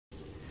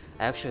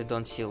I actually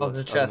don't see Oh, loot the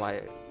on chest. my...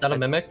 Is that a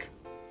mimic?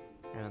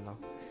 I don't know.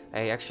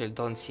 I actually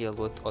don't see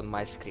loot on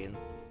my screen.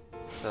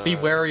 So... Be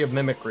wary of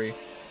mimicry.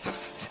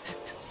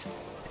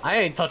 I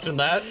ain't touching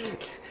that.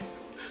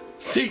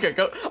 Secret,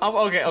 go.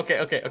 Oh,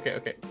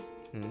 okay.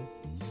 Hmm.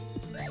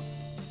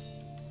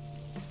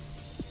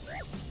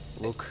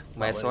 Look,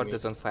 my sword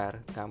is on fire.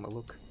 Gamma,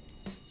 look.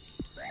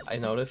 I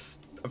noticed.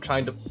 I'm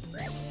trying to.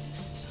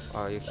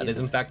 Oh, you hit That is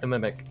in it. fact a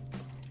mimic.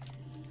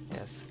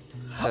 Yes.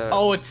 So,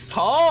 Oh, it's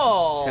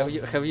tall.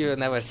 have you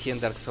never seen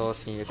Dark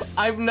Souls mimics?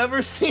 I've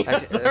never seen a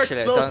Dark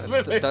Actually, Souls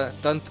mimic.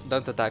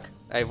 don't attack.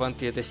 I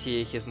want you to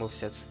see his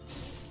movesets.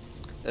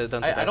 Don't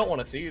attack. I don't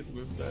want to see his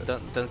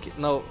moveset.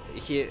 No,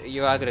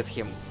 you aggroed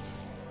him.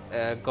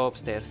 Go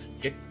upstairs.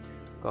 Get.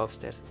 Go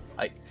upstairs.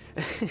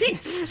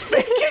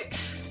 Spin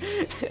kicks.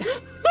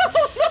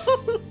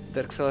 No.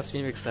 Dark Souls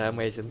mimics are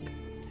amazing.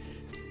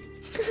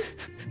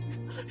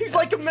 He's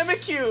like a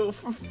Mimikyu!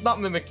 Not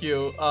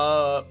Mimikyu,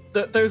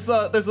 there's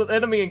an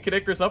enemy in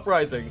Kidika's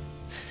Uprising.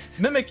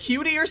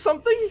 Mimicutie or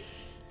something?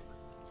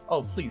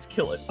 Oh, please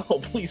kill it. Oh,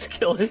 please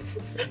kill it.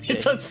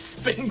 It does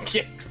spin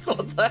kicks,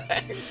 what the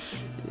heck?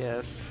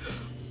 Yes.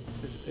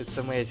 It's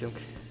amazing.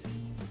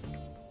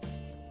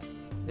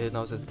 Do you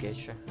know this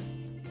geisha?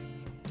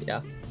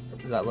 Yeah.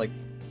 Does that like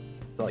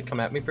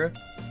come at me, bro?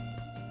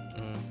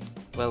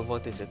 Well,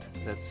 what is it?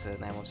 That's the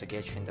name of the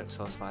geisha in Dark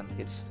Souls 1.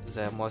 It's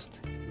the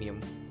most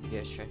meme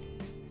geisha.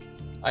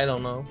 I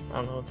don't know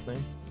its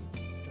name.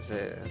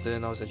 Do you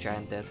know the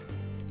giant dead?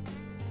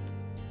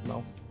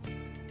 No.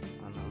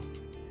 Oh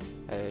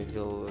no. I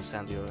will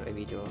send you a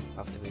video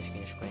after we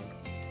finish playing.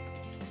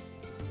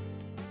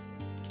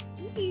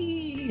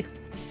 Whee!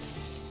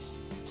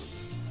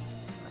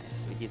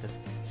 Nice, we did it.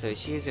 So you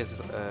see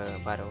these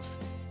barrels?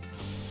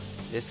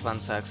 These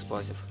ones are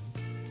explosive.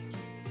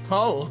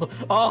 Oh,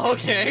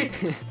 okay.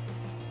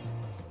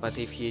 But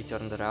if he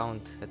turned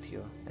around at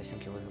you, I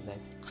think you will die.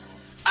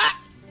 Ah!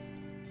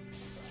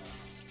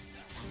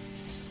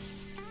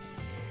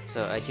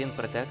 So I didn't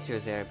protect you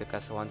there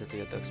because I wanted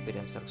you to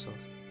experience Dark Souls.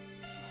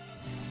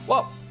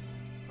 Whoa!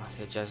 Oh,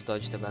 you just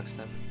dodged the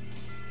backstab.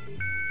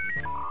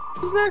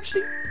 This is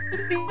actually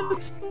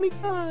so many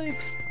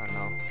times. Oh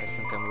no, I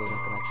think I'm losing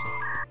connection.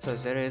 So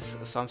there is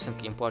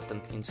something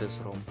important in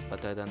this room,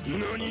 but I don't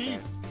know there.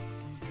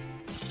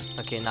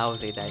 Okay, now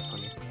they die for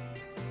me.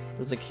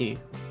 There's a key.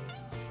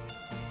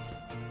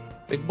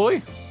 Big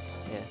boy?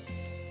 Yeah.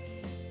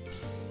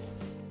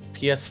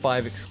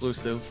 PS5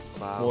 exclusive.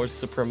 Wow. Wars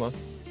Suprema.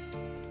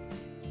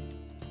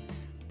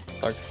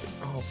 Dark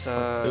Oh, So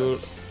fuck, dude.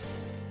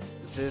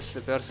 this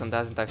person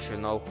doesn't actually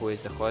know who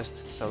is the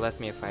host, so let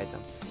me fight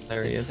them.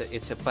 There he is.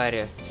 It's a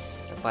parry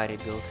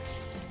build.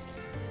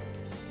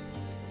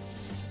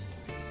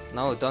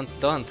 No, don't,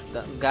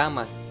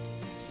 Gamma.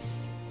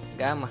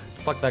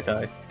 Fuck that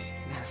guy.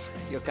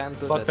 You can't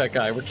do Fuck that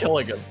guy. We're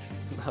killing him.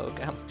 No,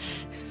 Gamma.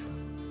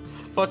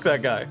 Fuck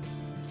that guy.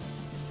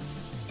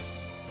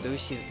 Do you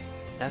see?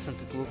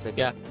 Doesn't it look like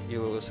Yeah.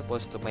 you're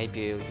supposed to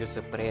maybe use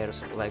a prayer,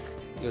 so like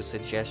use a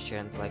gesture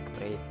and like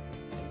pray?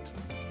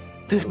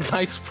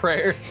 Nice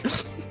prayer. I'm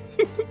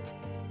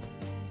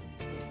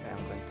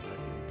going to let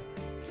you.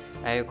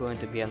 Are you going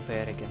to be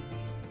unfair again?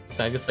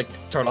 Can I just like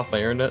turn off my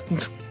internet? You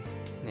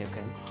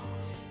can.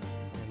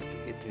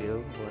 And it will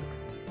work.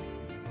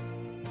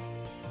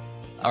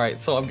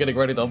 Alright, so I'm getting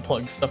ready to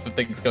unplug stuff if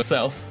things go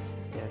south.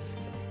 Yes.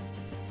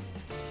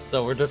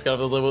 So we're just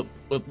gonna live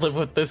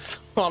with this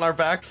on our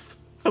backs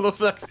for the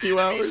next few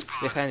hours.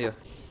 Behind you.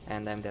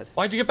 And I'm dead.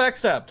 Why'd you get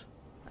backstabbed?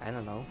 I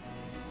don't know.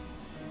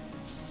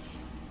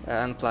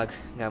 Unplug,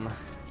 Gamma.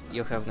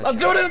 You have no I'm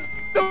chance.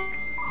 doing it!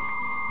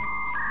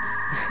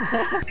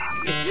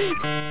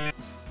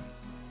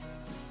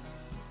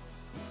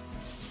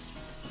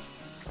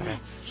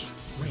 Rats.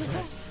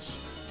 Where's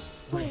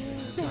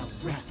the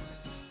rats?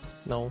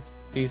 No,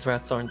 these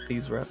rats aren't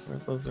these rats.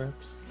 Aren't those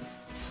rats?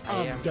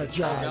 I am the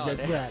giant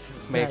rat.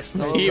 Makes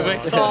no He sense.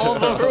 makes all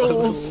the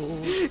rules!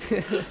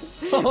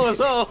 Oh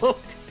no!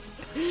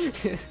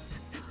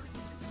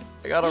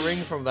 I got a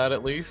ring from that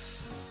at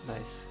least.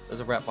 Nice. There's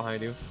a rat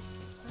behind you.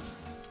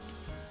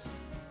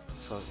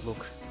 So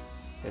look,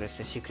 there is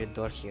a secret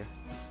door here,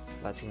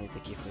 but you need a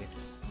key for it.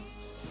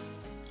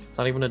 It's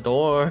not even a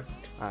door.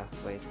 Ah,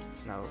 wait.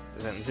 No,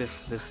 then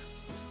this.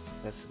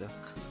 That's the.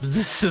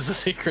 This is a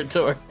secret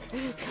door.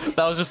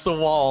 That was just a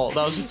wall.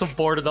 That was just a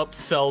boarded up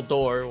cell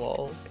door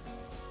wall.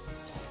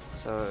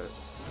 So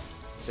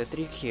the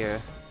trick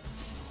here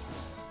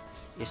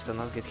is to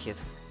not get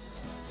hit.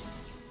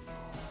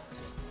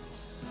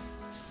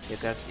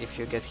 Because if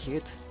you get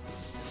hit,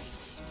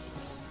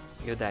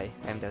 you die.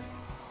 I'm dead.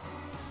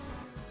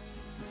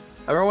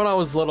 I remember when I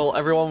was little,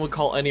 everyone would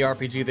call any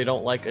RPG they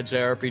don't like a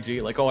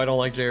JRPG. Like, oh, I don't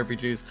like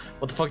JRPGs.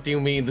 What the fuck do you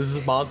mean? This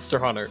is Monster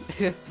Hunter.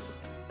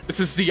 This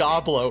is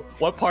Diablo.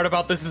 What part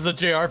about this is a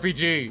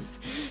JRPG?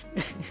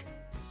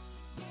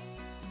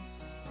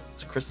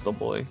 It's a crystal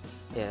boy.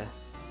 Yeah.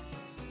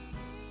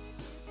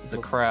 It's a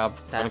crab. I'm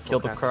Time gonna for kill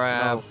the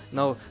crab.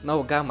 No,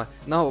 Gamma.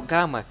 No,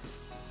 Gamma.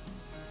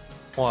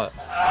 What?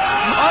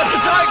 Oh, it's a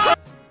giant crab!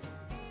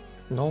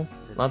 No,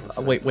 That not.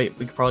 seems Wait, like- wait.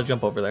 We could probably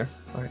jump over there.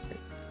 All right.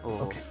 Oh,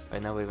 Okay. I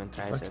never even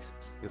tried Okay. that.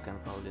 You can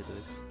probably do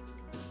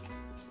it.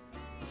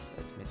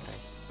 Let me try.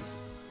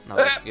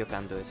 No, you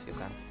can't do it. You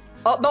can't.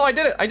 Oh no, I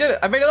did it! I did it!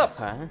 I made it up!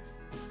 Huh?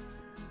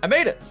 I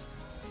made it!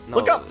 No,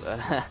 Look up!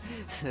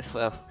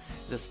 well,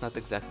 that's not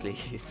exactly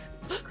it.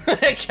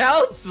 It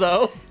counts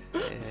though!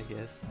 Yeah, I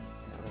guess.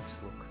 Let's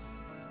look.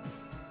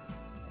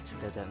 It's a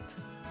dead end.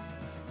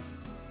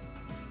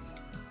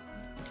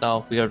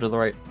 No, we go to the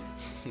right.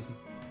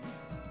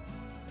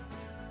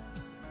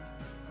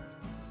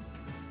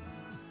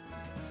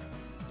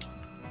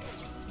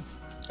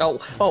 Oh,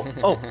 oh,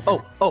 oh,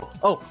 oh, oh,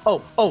 oh,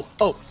 oh, oh,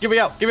 oh, give me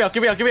out, give me out,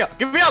 give me out, give me out,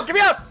 give me out, give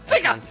me out! I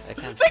Sika! can't. I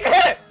can't. Sika,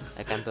 hit it!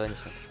 I can't do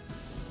anything.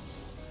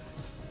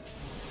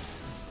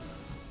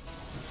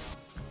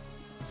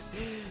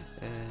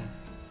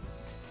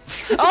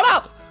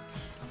 Oh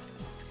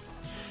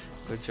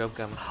Good job,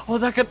 Gamma. no! Oh,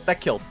 that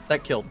killed,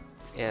 that killed.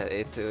 Yeah,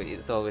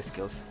 it always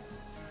kills.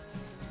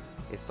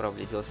 It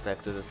probably deals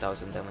like to the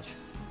 1000 damage.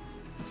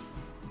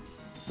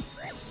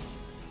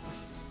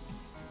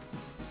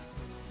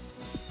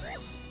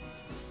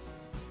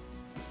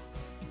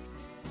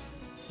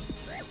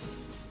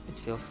 It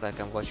feels like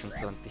I'm watching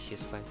two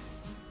NPCs fight.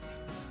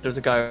 There's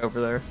a guy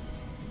over there.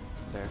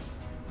 There.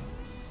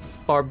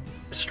 Barb,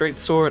 straight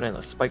sword, and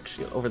a spike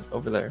shield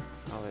over there.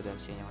 Oh, I don't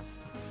see anyone.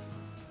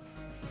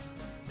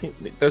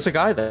 There's a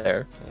guy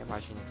there. Yeah,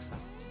 marching next time.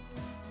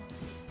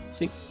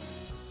 See?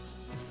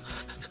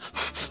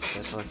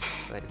 That was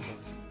very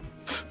close.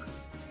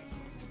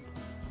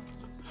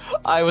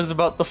 I was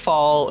about to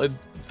fall and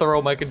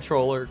throw my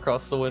controller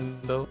across the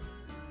window.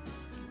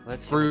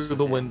 Let's see Through what's the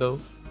inside. window.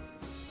 Okay.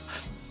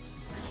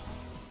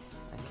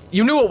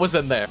 You knew what was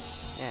in there.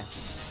 Yeah,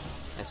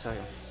 I saw you,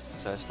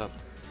 so I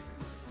stopped.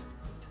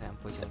 So I'm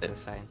putting the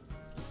sign.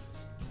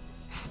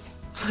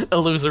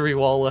 Illusory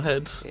wall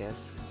ahead.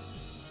 Yes.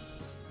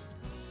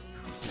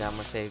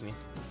 Gamma, save me.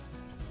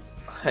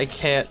 I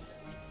can't.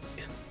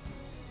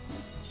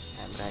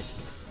 I'm right.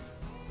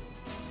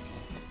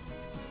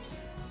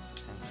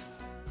 Thanks.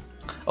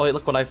 Oh wait,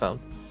 look what I found.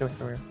 Come here,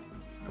 come here.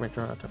 Come here,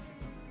 turn around.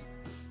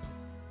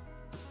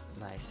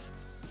 Nice.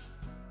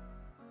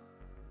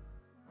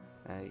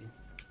 I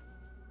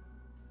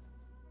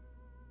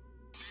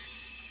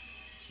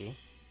see.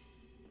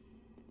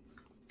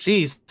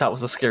 Jeez, that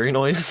was a scary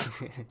noise.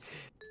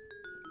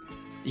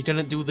 You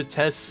didn't do the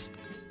test.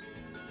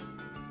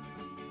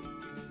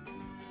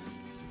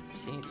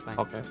 See, it's fine.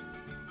 Okay.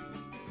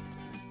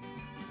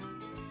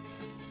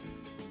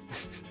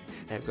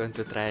 I'm going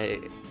to try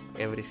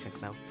everything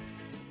now.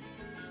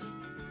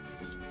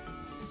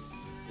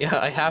 Yeah,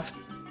 I have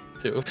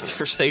to. It's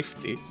for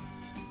safety.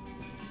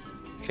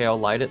 Okay, I'll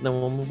light it and then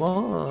we'll move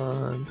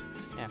on.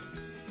 Yeah.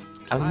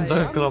 I'm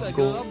the glove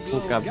go.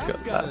 Wow,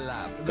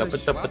 you know the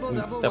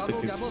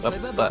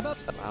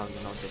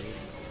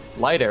lyrics.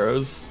 Light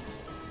arrows.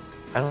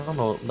 I don't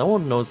know. No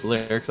one knows the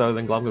lyrics other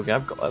than Globgo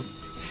Gab Glab.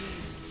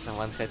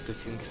 Someone had to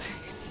sing it.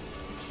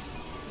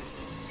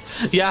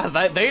 Yeah,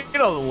 they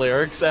know the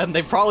lyrics, and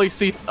they probably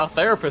see a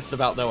therapist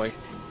about knowing.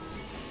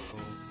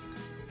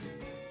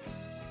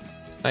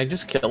 Can I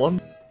just kill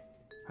him?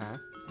 Huh?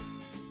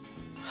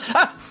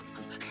 Ah!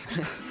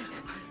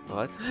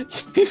 What?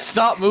 He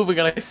stopped moving,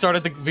 and I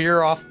started to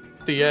veer off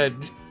the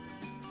edge.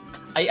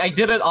 I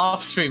did it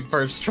off stream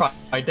first try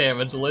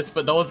damage list,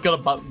 but no one's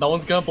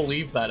gonna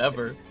believe that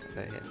ever.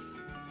 Yes,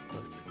 of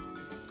course.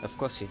 Of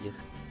course you did.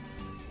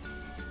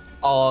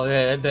 Oh,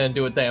 yeah, and then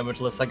do a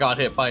damage list. I got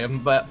hit by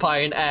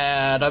an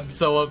ad. I'm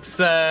so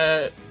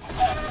upset.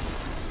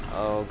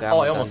 Oh, Gamma, Oh,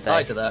 I don't almost die.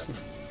 died to that.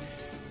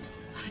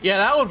 Yeah,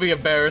 that would be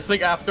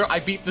embarrassing after I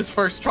beat this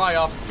first try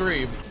off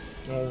stream.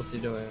 Oh, what's he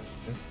doing?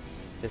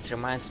 This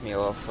reminds me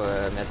of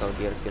Metal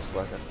Gear Peace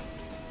Walker.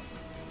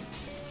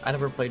 I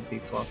never played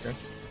Peace Walker.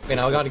 Okay,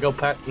 now we gotta go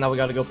now we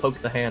gotta go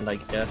poke the hand, I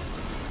guess.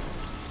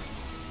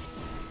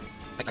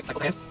 Poke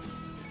the hand?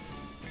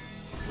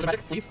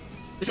 Please?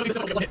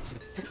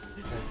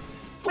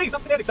 Please,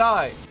 I'm standing.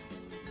 Die!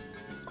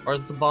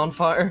 Where's the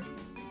bonfire?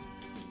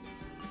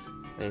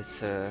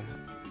 It's I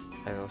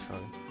will show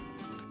you.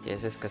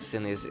 Yes, this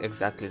cutscene is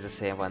exactly the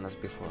same one as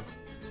before.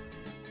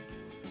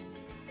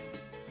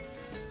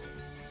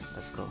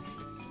 Let's go.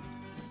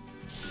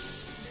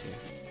 It's here.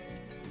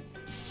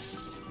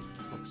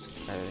 Oops,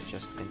 I will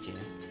just continue.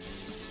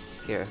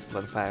 Here,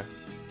 bonfire.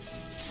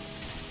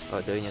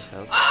 Oh, do you need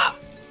help?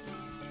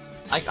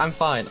 I'm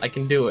fine. I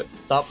can do it.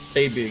 Stop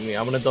babying me.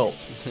 I'm an adult.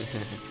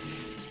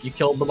 You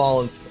killed them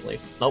all instantly.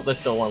 Nope, there's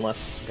still one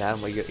left.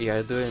 Gamma, you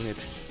are doing it.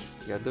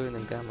 You are doing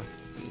it, Gamma.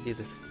 You did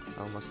it.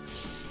 Almost.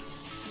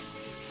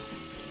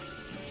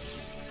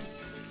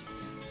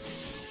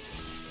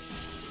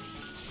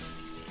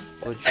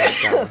 Good job,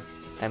 Gamma.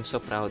 I'm so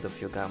proud of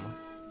you, Gamma.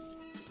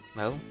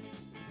 Well,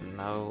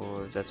 now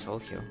that's all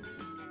here.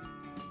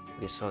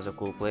 We saw the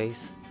cool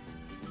place.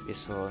 We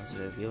saw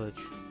the village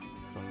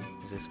from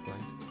this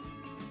point.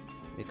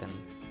 We can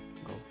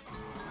go.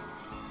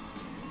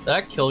 Did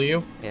that kill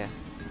you? Yeah.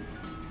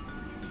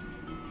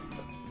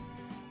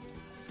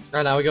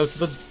 Alright, now we go to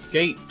the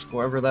gate,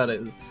 wherever that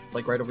is.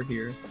 Like right over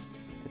here.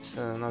 It's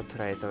not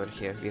right over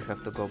here. We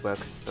have to go back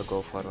to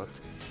go forward.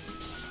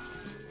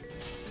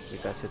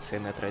 Because it's a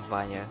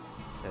Metroidvania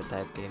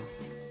type game.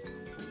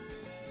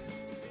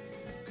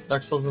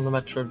 Dark Souls is the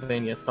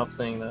Metroidvania, stop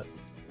saying that.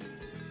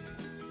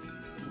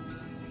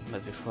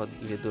 But before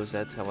we do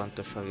that, I want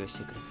to show you a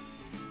secret.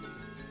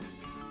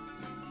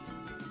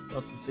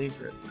 What's the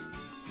secret?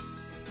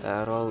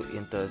 Roll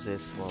into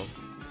this wall.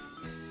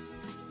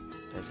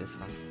 This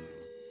one.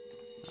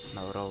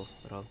 No, roll.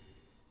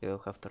 You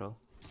will have to roll.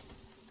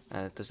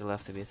 To the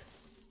left a bit.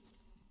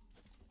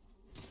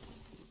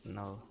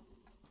 No.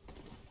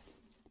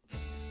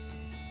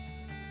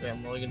 Yeah,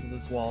 I'm rolling into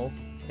this wall.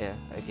 Yeah,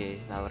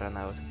 okay, now run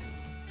out.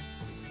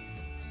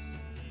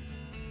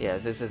 Yeah,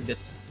 this is... Did-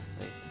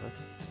 Wait, what?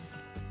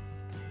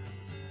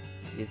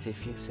 Did they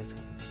fix it?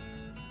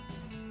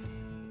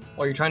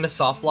 Oh, you're trying to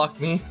soft lock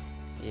me?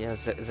 Yeah,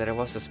 there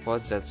was a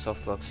spot that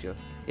soft locks you.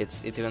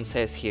 It even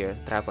says here,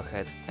 trap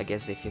ahead. I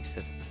guess they fixed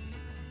it.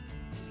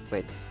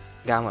 Wait.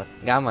 Gamma!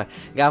 Gamma!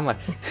 Gamma!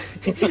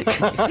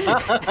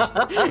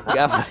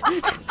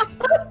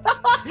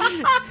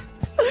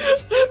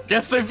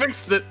 Guess they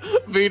fixed it.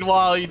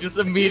 Meanwhile, you just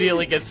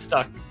immediately get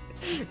stuck.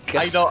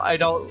 I don't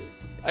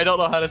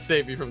know how to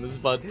save you from this,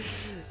 bud.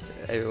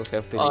 I will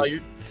have to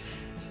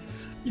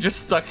You're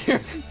just stuck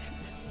here.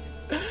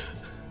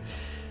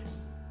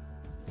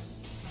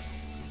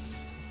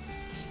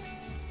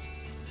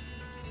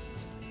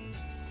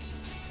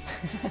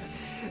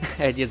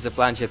 I did the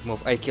plunged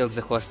move. I killed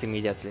the host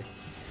immediately.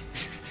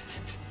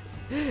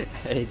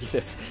 I did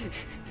it.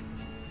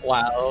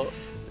 Wow.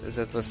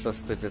 That was so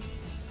stupid.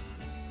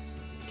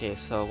 Okay,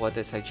 so what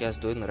I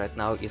suggest doing right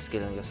now is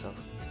killing yourself.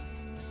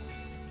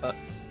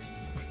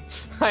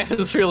 I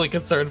was really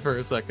concerned for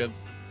a second.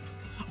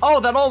 Oh,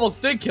 that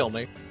almost did kill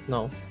me.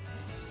 No.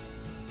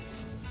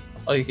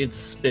 Oh, you can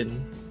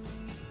spin.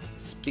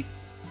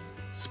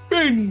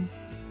 Spin!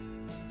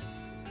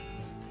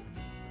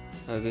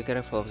 Be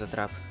careful of the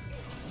trap.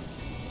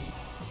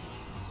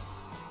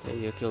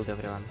 You killed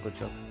everyone. Good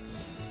job.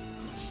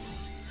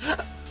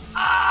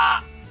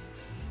 Ah!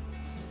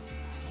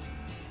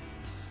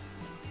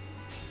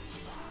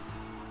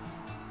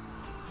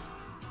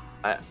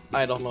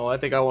 I don't know. I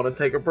think I want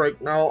to take a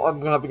break now.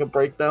 I'm having a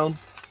breakdown.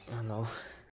 Oh no.